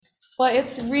Well,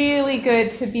 it's really good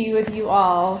to be with you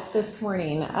all this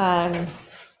morning.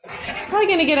 Probably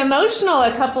going to get emotional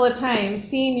a couple of times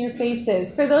seeing your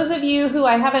faces. For those of you who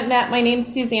I haven't met, my name's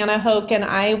Susanna Hoke, and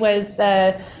I was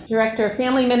the director of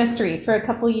family ministry for a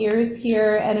couple years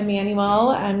here at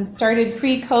Emmanuel. Started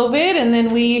pre-COVID, and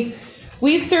then we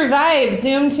survived,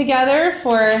 Zoomed together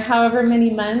for however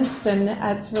many months, and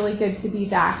it's really good to be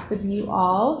back with you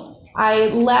all. I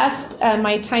left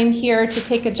my time here to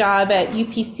take a job at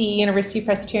UPC, University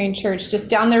Presbyterian Church, just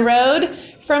down the road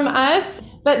from us,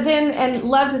 and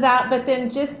loved that. But then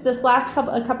just this last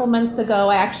couple months ago,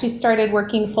 I actually started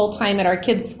working full-time at our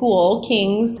kids' school,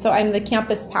 King's. So I'm the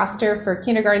campus pastor for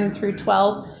kindergarten through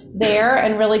 12 there,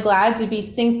 and really glad to be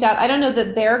synced up. I don't know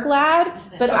that they're glad,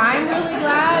 but I'm really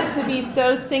glad to be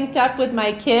so synced up with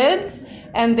my kids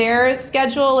and their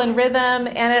schedule and rhythm.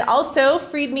 And it also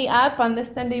freed me up on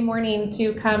this Sunday morning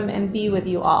to come and be with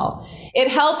you all. It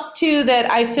helps too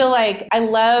that I feel like I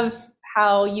love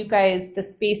how you guys, the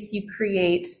space you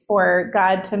create for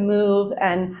God to move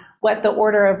and what the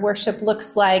order of worship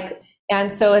looks like. And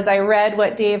so as I read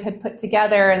what Dave had put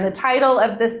together and the title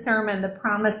of this sermon, The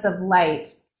Promise of Light,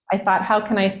 I thought, how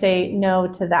can I say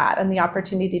no to that and the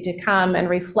opportunity to come and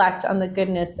reflect on the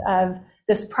goodness of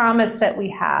this promise that we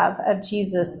have of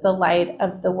Jesus, the light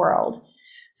of the world.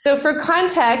 So for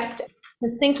context, I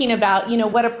was thinking about,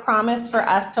 what a promise for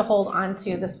us to hold on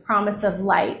to, this promise of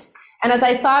light. And as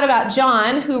I thought about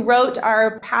John, who wrote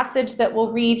our passage that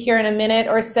we'll read here in a minute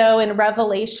or so in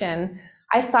Revelation,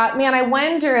 I thought, man, I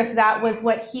wonder if that was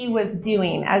what he was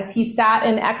doing as he sat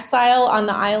in exile on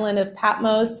the island of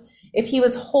Patmos, if he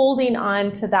was holding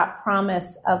on to that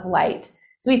promise of light.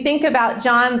 So we think about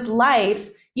John's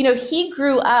life. He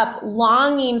grew up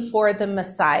longing for the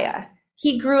Messiah.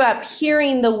 He grew up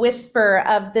hearing the whisper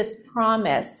of this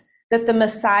promise that the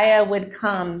Messiah would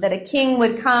come, that a king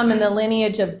would come in the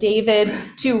lineage of David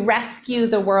to rescue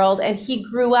the world. And he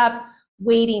grew up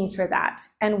waiting for that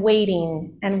and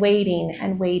waiting and waiting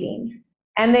and waiting.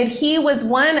 And that he was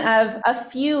one of a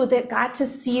few that got to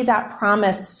see that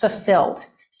promise fulfilled.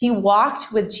 He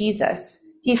walked with Jesus.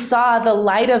 He saw the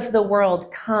light of the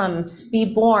world come, be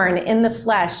born in the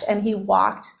flesh, and he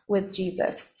walked with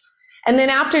Jesus. And then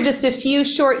after just a few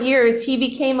short years, he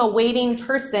became a waiting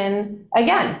person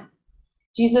again.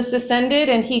 Jesus ascended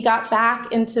and he got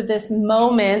back into this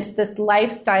moment, this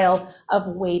lifestyle of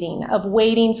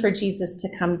waiting for Jesus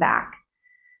to come back.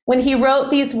 When he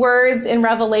wrote these words in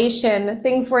Revelation,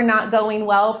 things were not going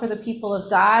well for the people of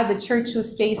God. The church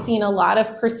was facing a lot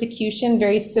of persecution,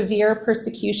 very severe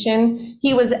persecution.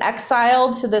 He was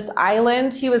exiled to this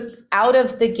island. He was out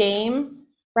of the game,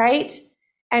 right?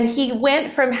 And he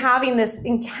went from having this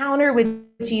encounter with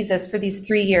Jesus for these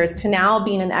 3 years to now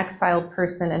being an exiled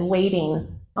person and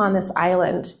waiting on this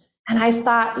island. And I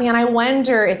thought, man, I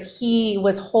wonder if he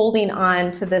was holding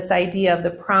on to this idea of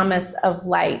the promise of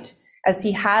light as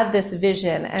he had this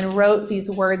vision and wrote these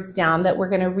words down that we're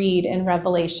going to read in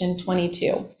Revelation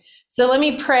 22. So let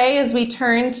me pray as we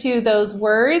turn to those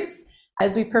words,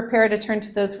 as we prepare to turn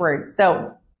to those words.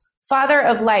 So, Father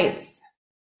of lights,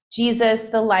 Jesus,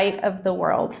 the light of the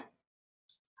world,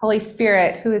 Holy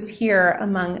Spirit, who is here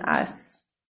among us,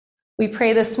 we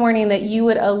pray this morning that you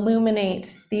would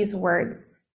illuminate these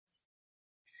words.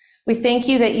 We thank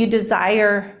you that you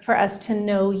desire for us to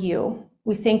know you.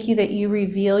 We thank you that you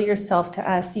reveal yourself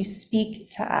to us. You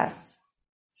speak to us.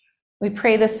 We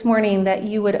pray this morning that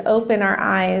you would open our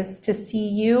eyes to see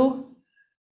you.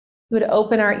 You would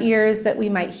open our ears that we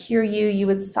might hear you. You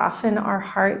would soften our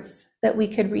hearts that we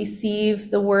could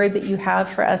receive the word that you have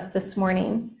for us this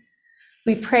morning.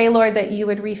 We pray, Lord, that you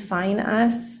would refine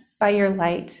us by your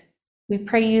light. We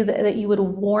pray you that you would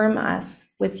warm us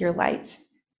with your light.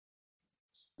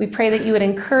 We pray that you would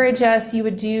encourage us, you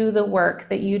would do the work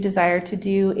that you desire to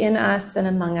do in us and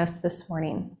among us this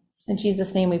morning. In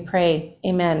Jesus' name we pray,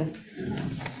 amen.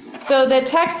 So the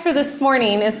text for this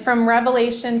morning is from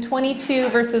Revelation 22,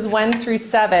 verses 1 through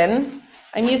 7.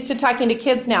 I'm used to talking to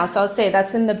kids now, so I'll say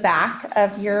that's in the back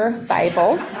of your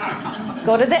Bible.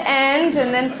 Go to the end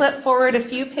and then flip forward a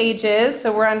few pages.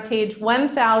 So we're on page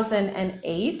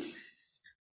 1008.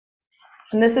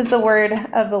 And this is the word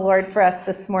of the Lord for us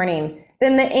this morning.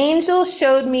 Then the angel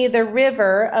showed me the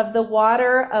river of the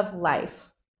water of life,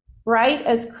 bright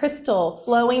as crystal,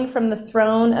 flowing from the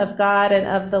throne of God and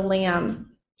of the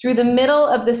Lamb, through the middle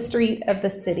of the street of the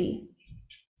city.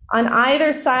 On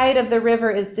either side of the river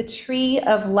is the tree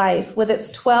of life, with its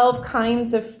 12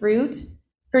 kinds of fruit,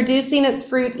 producing its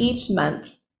fruit each month.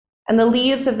 And the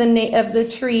leaves of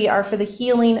the tree are for the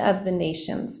healing of the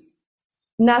nations.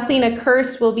 Nothing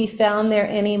accursed will be found there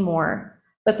anymore.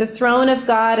 But the throne of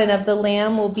God and of the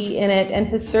Lamb will be in it, and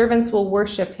his servants will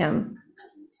worship him.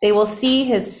 They will see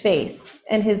his face,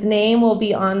 and his name will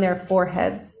be on their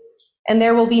foreheads. And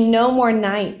there will be no more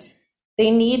night.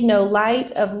 They need no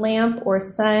light of lamp or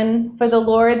sun, for the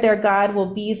Lord their God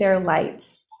will be their light,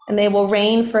 and they will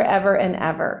reign forever and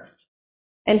ever.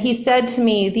 And he said to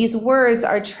me, these words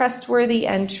are trustworthy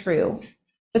and true.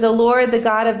 For the Lord, the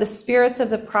God of the spirits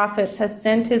of the prophets, has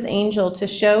sent his angel to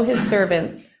show his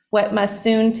servants what must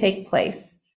soon take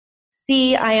place.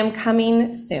 See, I am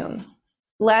coming soon.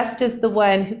 Blessed is the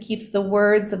one who keeps the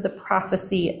words of the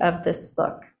prophecy of this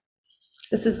book.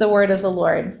 This is the word of the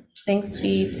Lord. Thanks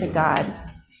be to God.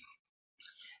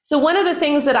 So one of the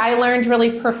things that I learned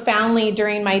really profoundly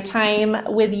during my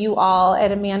time with you all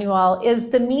at Emmanuel is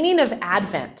the meaning of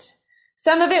Advent.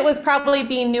 Some of it was probably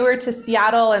being newer to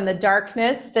Seattle and the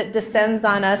darkness that descends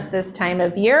on us this time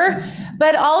of year,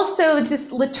 but also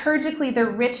just liturgically the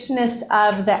richness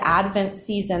of the Advent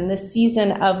season, the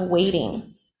season of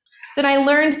waiting. So I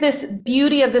learned this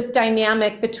beauty of this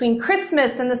dynamic between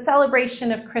Christmas and the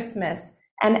celebration of Christmas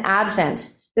and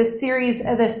Advent, this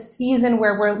season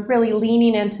where we're really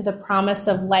leaning into the promise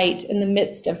of light in the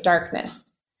midst of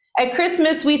darkness. At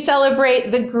Christmas, we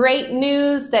celebrate the great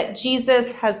news that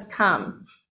Jesus has come.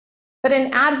 But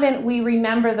in Advent, we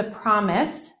remember the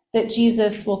promise that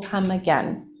Jesus will come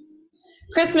again.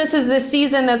 Christmas is this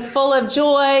season that's full of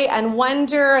joy and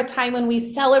wonder, a time when we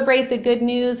celebrate the good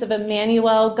news of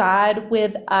Emmanuel, God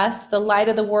with us, the light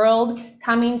of the world,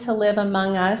 coming to live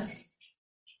among us.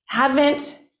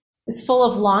 Advent is full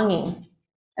of longing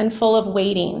and full of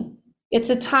waiting. It's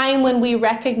a time when we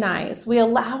recognize, we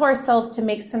allow ourselves to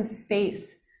make some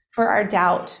space for our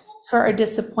doubt, for our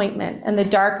disappointment, and the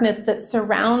darkness that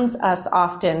surrounds us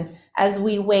often as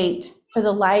we wait for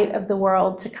the light of the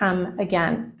world to come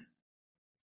again.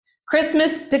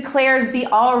 Christmas declares the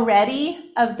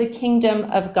already of the kingdom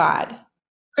of God.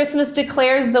 Christmas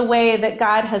declares the way that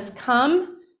God has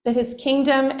come, that his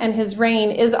kingdom and his reign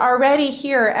is already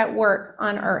here at work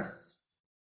on earth.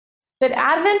 But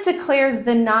Advent declares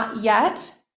the not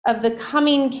yet of the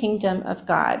coming kingdom of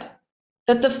God,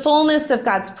 that the fullness of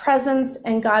God's presence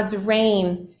and God's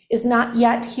reign is not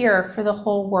yet here for the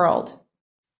whole world.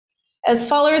 As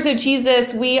followers of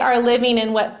Jesus, we are living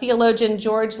in what theologian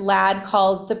George Ladd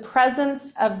calls the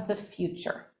presence of the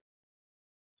future.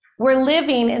 We're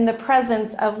living in the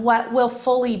presence of what will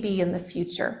fully be in the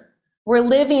future. We're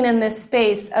living in this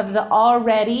space of the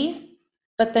already,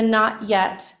 but the not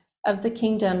yet of the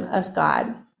kingdom of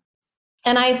God.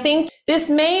 And I think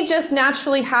this may just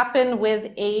naturally happen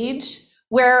with age,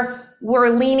 where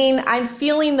I'm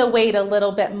feeling the weight a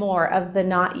little bit more of the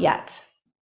not yet.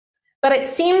 But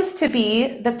it seems to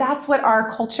be that that's what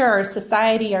our culture, our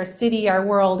society, our city, our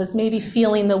world is maybe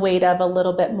feeling the weight of a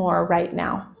little bit more right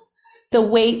now. The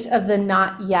weight of the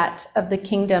not yet of the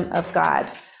kingdom of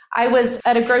God. I was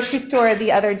at a grocery store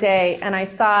the other day and I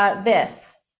saw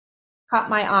this. Caught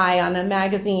my eye on a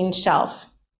magazine shelf.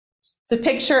 It's a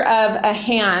picture of a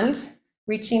hand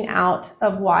reaching out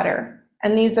of water.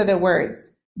 And these are the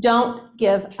words, "Don't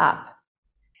give up."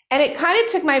 And it kind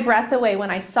of took my breath away when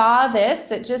I saw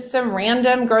this at just some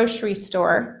random grocery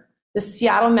store, the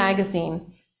Seattle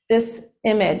magazine, this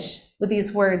image with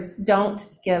these words, "Don't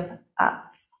give up."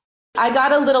 I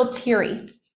got a little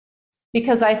teary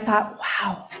because I thought,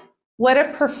 wow, what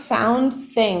a profound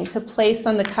thing to place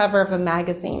on the cover of a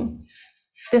magazine.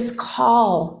 This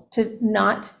call to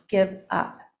not give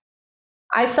up.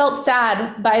 I felt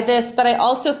sad by this, but I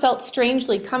also felt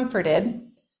strangely comforted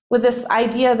with this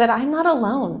idea that I'm not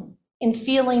alone in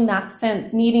feeling that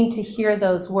sense, needing to hear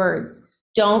those words.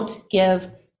 Don't give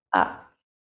up.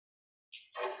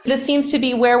 This seems to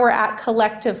be where we're at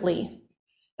collectively.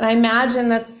 And I imagine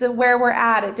that's where we're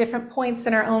at different points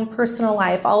in our own personal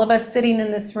life, all of us sitting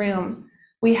in this room.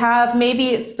 We have, maybe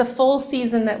it's the full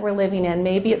season that we're living in.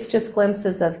 Maybe it's just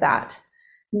glimpses of that.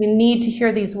 We need to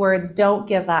hear these words, don't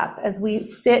give up, as we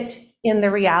sit in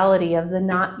the reality of the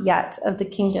not yet of the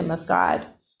kingdom of God.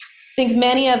 I think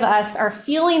many of us are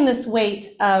feeling this weight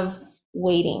of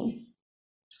waiting.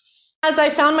 As I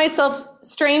found myself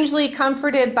strangely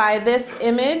comforted by this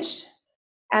image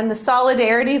and the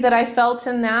solidarity that I felt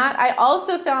in that, I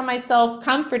also found myself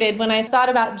comforted when I thought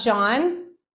about John.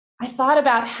 I thought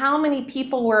about how many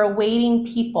people were awaiting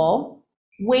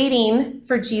waiting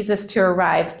for Jesus to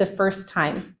arrive the first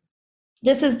time.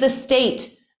 This is the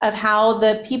state of how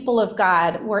the people of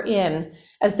God were in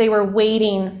as they were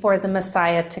waiting for the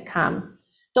Messiah to come.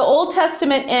 The Old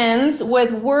Testament ends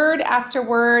with word after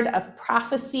word of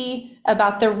prophecy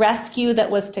about the rescue that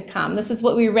was to come. This is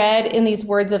what we read in these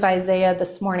words of Isaiah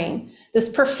this morning. This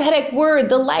prophetic word,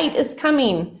 the light is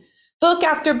coming. Book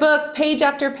after book, page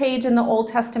after page in the Old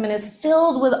Testament is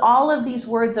filled with all of these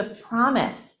words of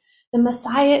promise. The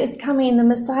Messiah is coming. The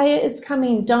Messiah is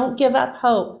coming. Don't give up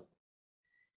hope.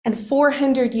 And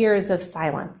 400 years of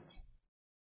silence.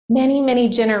 Many, many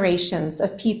generations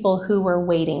of people who were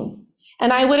waiting.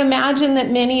 And I would imagine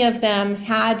that many of them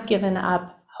had given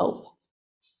up hope.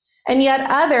 And yet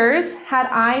others had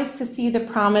eyes to see the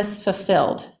promise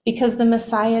fulfilled because the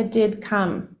Messiah did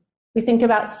come. We think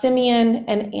about Simeon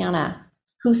and Anna,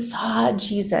 who saw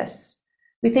Jesus.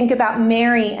 We think about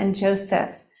Mary and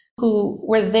Joseph, who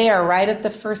were there right at the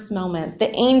first moment.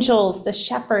 The angels, the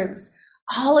shepherds,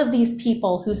 all of these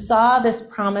people who saw this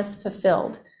promise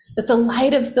fulfilled, that the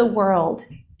light of the world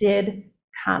did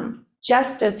come,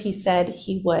 just as he said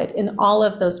he would in all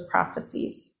of those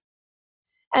prophecies.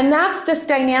 And that's this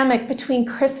dynamic between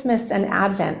Christmas and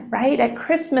Advent, right? At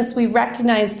Christmas, we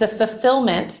recognize the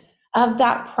fulfillment of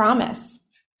that promise,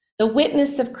 the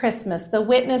witness of Christmas, the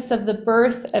witness of the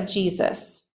birth of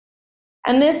Jesus.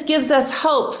 And this gives us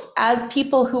hope as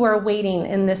people who are waiting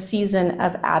in this season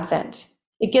of Advent.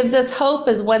 It gives us hope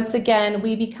as once again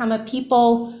we become a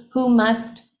people who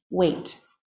must wait,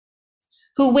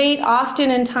 who wait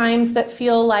often in times that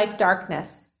feel like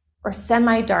darkness or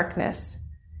semi-darkness,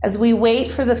 as we wait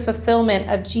for the fulfillment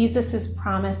of Jesus's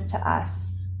promise to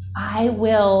us, I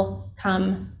will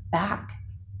come back.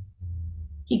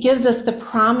 He gives us the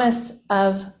promise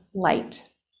of light.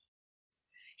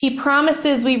 He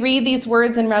promises, we read these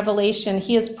words in Revelation,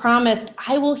 he has promised,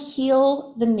 I will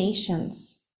heal the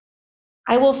nations.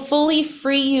 I will fully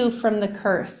free you from the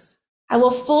curse. I will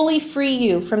fully free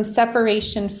you from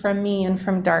separation from me and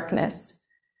from darkness.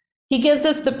 He gives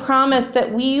us the promise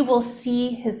that we will see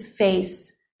his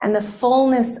face and the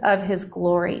fullness of his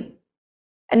glory.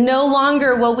 And no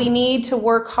longer will we need to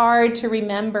work hard to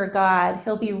remember God.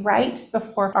 He'll be right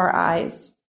before our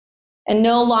eyes. And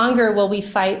no longer will we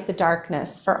fight the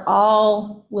darkness, for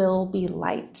all will be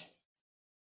light.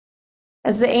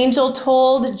 As the angel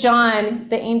told John,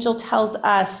 the angel tells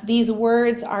us, these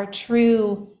words are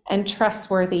true and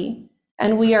trustworthy,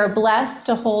 and we are blessed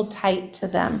to hold tight to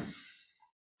them.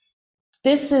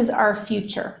 This is our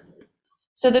future.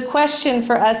 So the question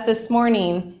for us this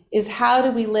morning is, how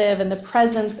do we live in the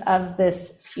presence of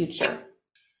this future?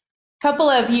 A couple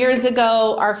of years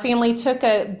ago, our family took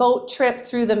a boat trip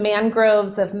through the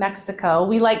mangroves of Mexico.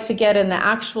 We like to get in the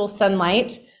actual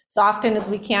sunlight as often as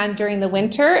we can during the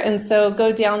winter. And so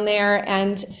go down there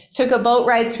and took a boat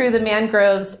ride through the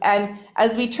mangroves. And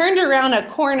as we turned around a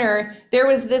corner, there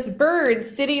was this bird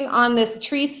sitting on this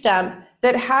tree stump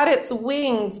that had its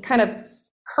wings kind of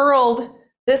curled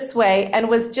this way and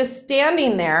was just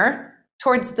standing there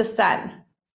towards the sun.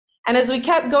 And as we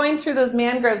kept going through those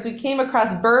mangroves, we came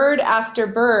across bird after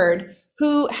bird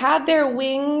who had their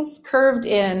wings curved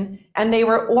in and they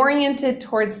were oriented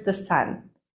towards the sun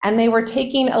and they were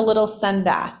taking a little sun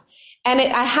bath. And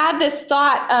I had this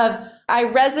thought of, I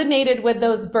resonated with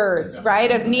those birds,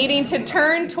 right? Of needing to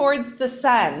turn towards the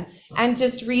sun and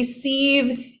just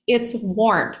receive its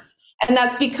warmth. And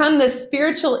that's become this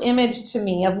spiritual image to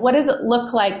me of what does it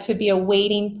look like to be a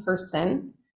waiting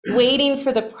person, waiting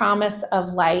for the promise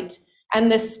of light,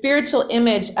 and this spiritual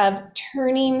image of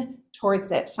turning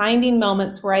towards it, finding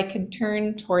moments where I can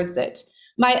turn towards it.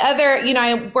 My other,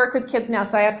 I work with kids now,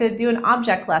 so I have to do an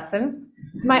object lesson.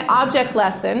 It's my object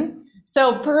lesson.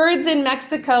 So birds in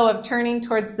Mexico of turning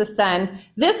towards the sun.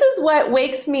 This is what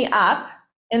wakes me up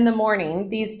in the morning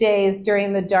these days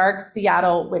during the dark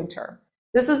Seattle winter.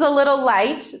 This is a little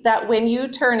light that when you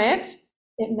turn it,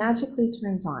 it magically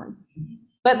turns on.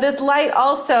 But this light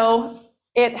also,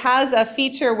 it has a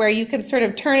feature where you can sort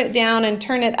of turn it down and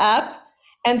turn it up.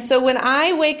 And so when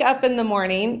I wake up in the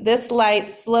morning, this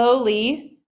light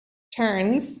slowly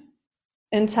turns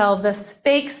until this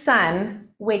fake sun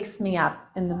wakes me up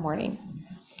in the morning.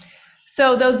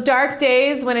 So those dark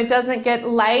days when it doesn't get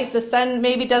light, the sun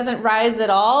maybe doesn't rise at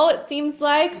all, it seems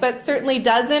like, but certainly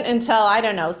doesn't until,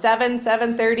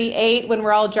 7:30, 8, when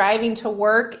we're all driving to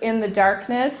work in the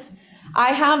darkness. I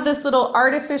have this little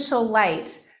artificial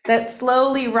light that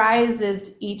slowly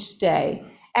rises each day.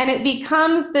 And it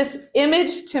becomes this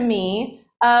image to me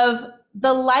of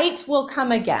the light will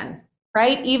come again,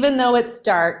 right? Even though it's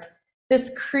dark,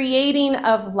 this creating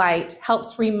of light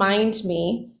helps remind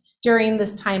me during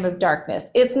this time of darkness.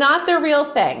 It's not the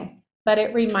real thing, but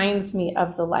it reminds me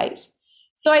of the light.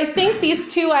 So I think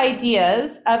these two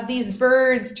ideas of these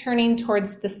birds turning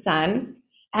towards the sun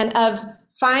and of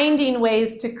finding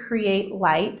ways to create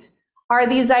light are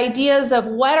these ideas of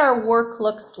what our work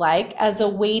looks like as a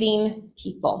waiting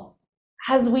people,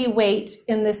 as we wait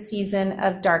in this season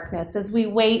of darkness, as we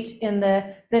wait in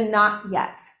the not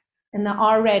yet, in the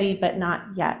already but not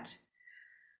yet.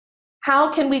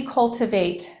 How can we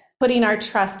cultivate putting our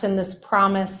trust in this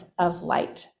promise of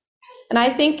light? And I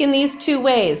think in these two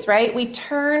ways, right? We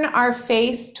turn our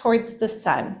face towards the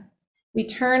sun. We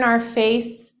turn our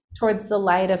face towards the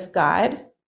light of God.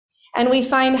 And we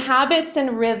find habits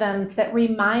and rhythms that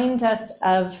remind us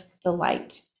of the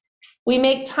light. We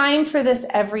make time for this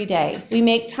every day. We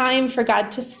make time for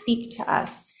God to speak to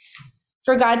us,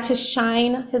 for God to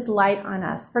shine his light on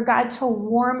us, for God to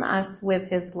warm us with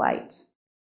his light.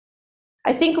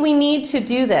 I think we need to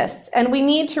do this, and we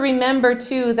need to remember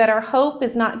too that our hope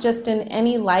is not just in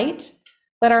any light,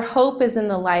 but our hope is in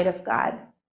the light of God.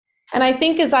 And I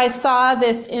think as I saw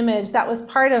this image, that was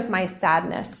part of my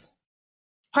sadness.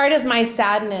 Part of my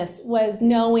sadness was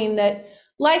knowing that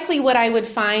likely what I would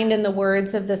find in the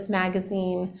words of this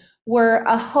magazine were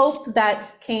a hope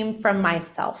that came from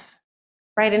myself,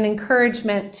 right? An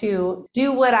encouragement to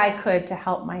do what I could to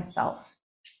help myself.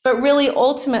 But really,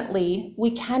 ultimately,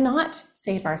 we cannot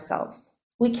save ourselves.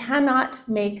 We cannot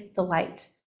make the light.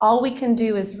 All we can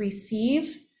do is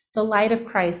receive the light of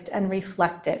Christ and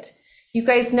reflect it. You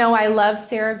guys know I love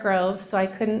Sarah Groves, so I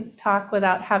couldn't talk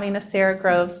without having a Sarah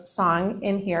Groves song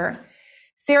in here.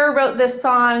 Sarah wrote this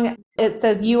song. It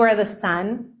says, "You are the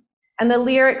sun." And the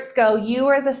lyrics go, "You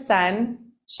are the sun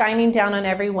shining down on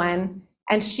everyone,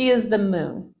 and she is the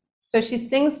moon." So she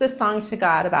sings this song to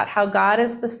God about how God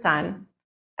is the sun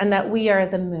and that we are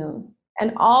the moon.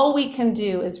 And all we can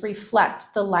do is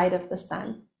reflect the light of the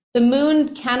sun. The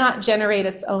moon cannot generate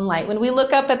its own light. When we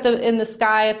look up in the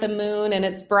sky at the moon and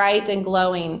it's bright and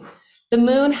glowing, the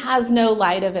moon has no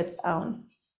light of its own.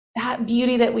 That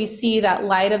beauty that we see, that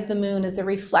light of the moon, is a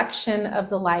reflection of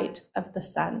the light of the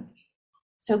sun.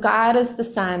 So God is the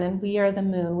sun and we are the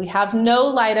moon. We have no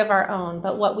light of our own,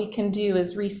 but what we can do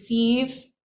is receive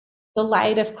the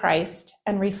light of Christ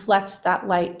and reflect that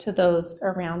light to those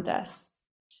around us.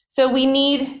 So we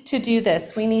need to do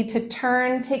this. We need to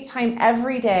take time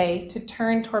every day to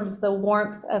turn towards the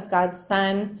warmth of God's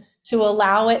sun, to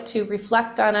allow it to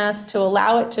reflect on us, to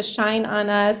allow it to shine on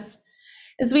us.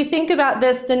 As we think about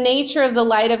this, the nature of the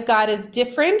light of God is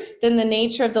different than the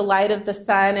nature of the light of the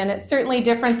sun, and it's certainly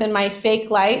different than my fake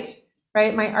light,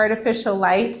 right? My artificial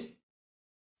light.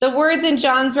 The words in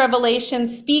John's Revelation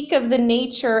speak of the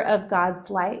nature of God's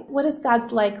light. What is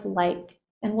God's light like,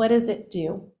 and what does it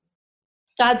do?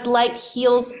 God's light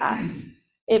heals us.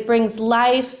 It brings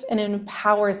life and it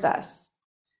empowers us.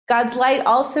 God's light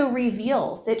also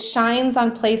reveals. It shines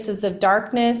on places of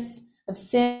darkness, of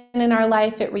sin in our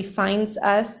life. It refines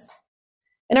us.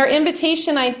 And our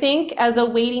invitation, I think, as a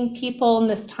waiting people in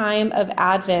this time of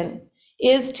Advent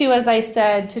is to, as I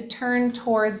said, to turn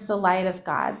towards the light of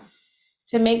God,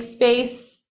 to make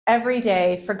space every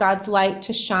day for God's light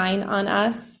to shine on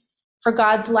us, for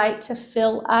God's light to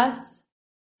fill us,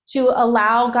 to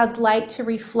allow God's light to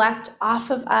reflect off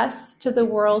of us to the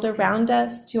world around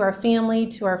us, to our family,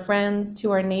 to our friends,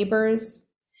 to our neighbors.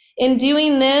 In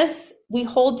doing this, we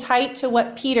hold tight to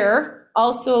what Peter,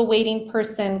 also a waiting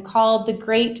person, called the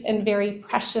great and very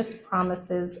precious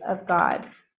promises of God.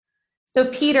 So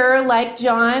Peter, like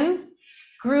John,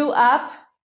 grew up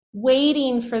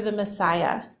waiting for the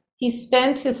Messiah. He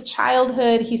spent his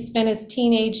childhood, he spent his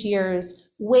teenage years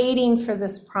waiting for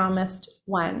this promised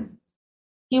one.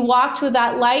 He walked with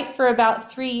that light for about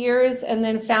 3 years and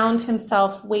then found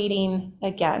himself waiting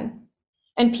again.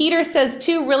 And Peter says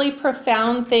two really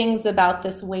profound things about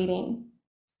this waiting.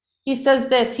 He says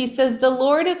this, he says, "The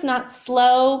Lord is not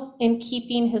slow in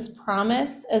keeping his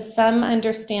promise, as some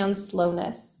understand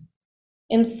slowness.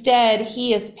 Instead,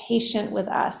 he is patient with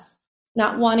us,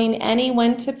 not wanting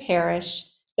anyone to perish,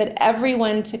 but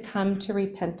everyone to come to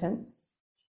repentance."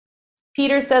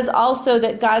 Peter says also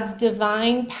that God's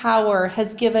divine power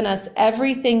has given us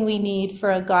everything we need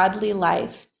for a godly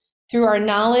life through our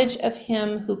knowledge of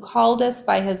him who called us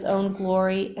by his own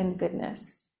glory and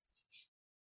goodness.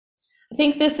 I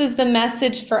think this is the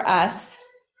message for us.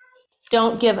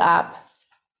 Don't give up.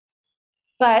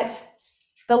 But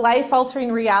the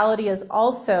life-altering reality is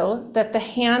also that the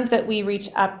hand that we reach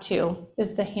up to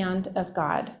is the hand of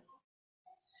God.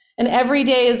 And every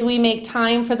day as we make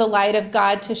time for the light of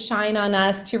God to shine on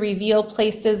us, to reveal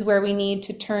places where we need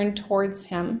to turn towards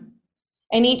him.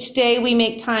 And each day we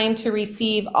make time to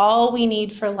receive all we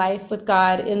need for life with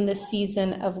God in this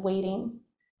season of waiting,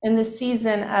 in the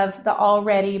season of the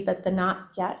already but the not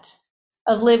yet,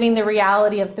 of living the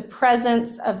reality of the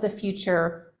presence of the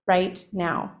future right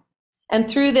now. And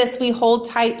through this, we hold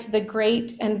tight to the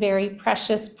great and very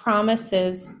precious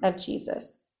promises of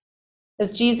Jesus.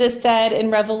 As Jesus said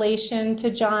in Revelation to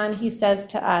John, he says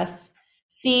to us,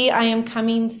 "See, I am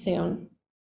coming soon.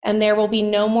 And there will be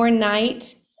no more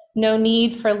night, no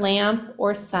need for lamp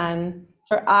or sun,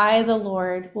 for I, the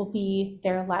Lord, will be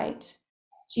their light.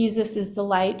 Jesus is the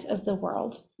light of the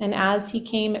world. And as he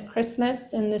came at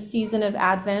Christmas in the season of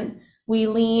Advent, we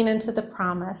lean into the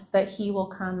promise that he will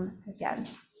come again.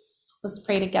 Let's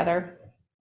pray together.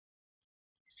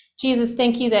 Jesus,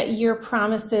 thank you that your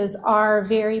promises are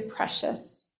very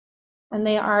precious and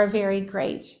they are very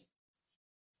great.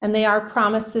 And they are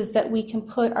promises that we can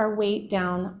put our weight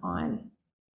down on.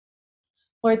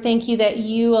 Lord, thank you that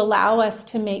you allow us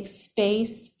to make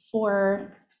space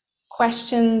for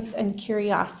questions and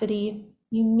curiosity.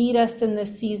 You meet us in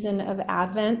this season of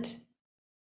Advent,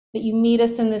 that you meet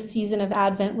us in this season of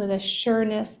Advent with a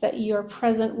sureness that you are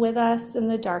present with us in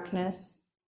the darkness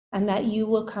and that you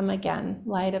will come again,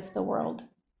 light of the world.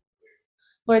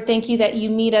 Lord, thank you that you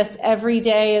meet us every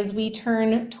day as we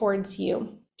turn towards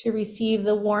you to receive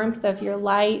the warmth of your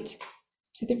light,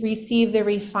 to receive the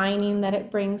refining that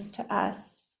it brings to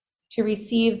us, to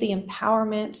receive the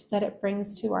empowerment that it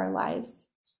brings to our lives.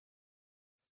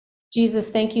 Jesus,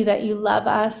 thank you that you love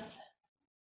us.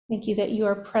 Thank you that you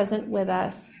are present with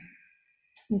us.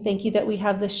 And thank you that we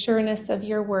have the sureness of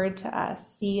your word to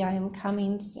us. See, I am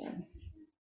coming soon.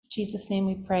 In Jesus' name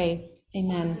we pray.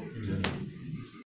 Amen.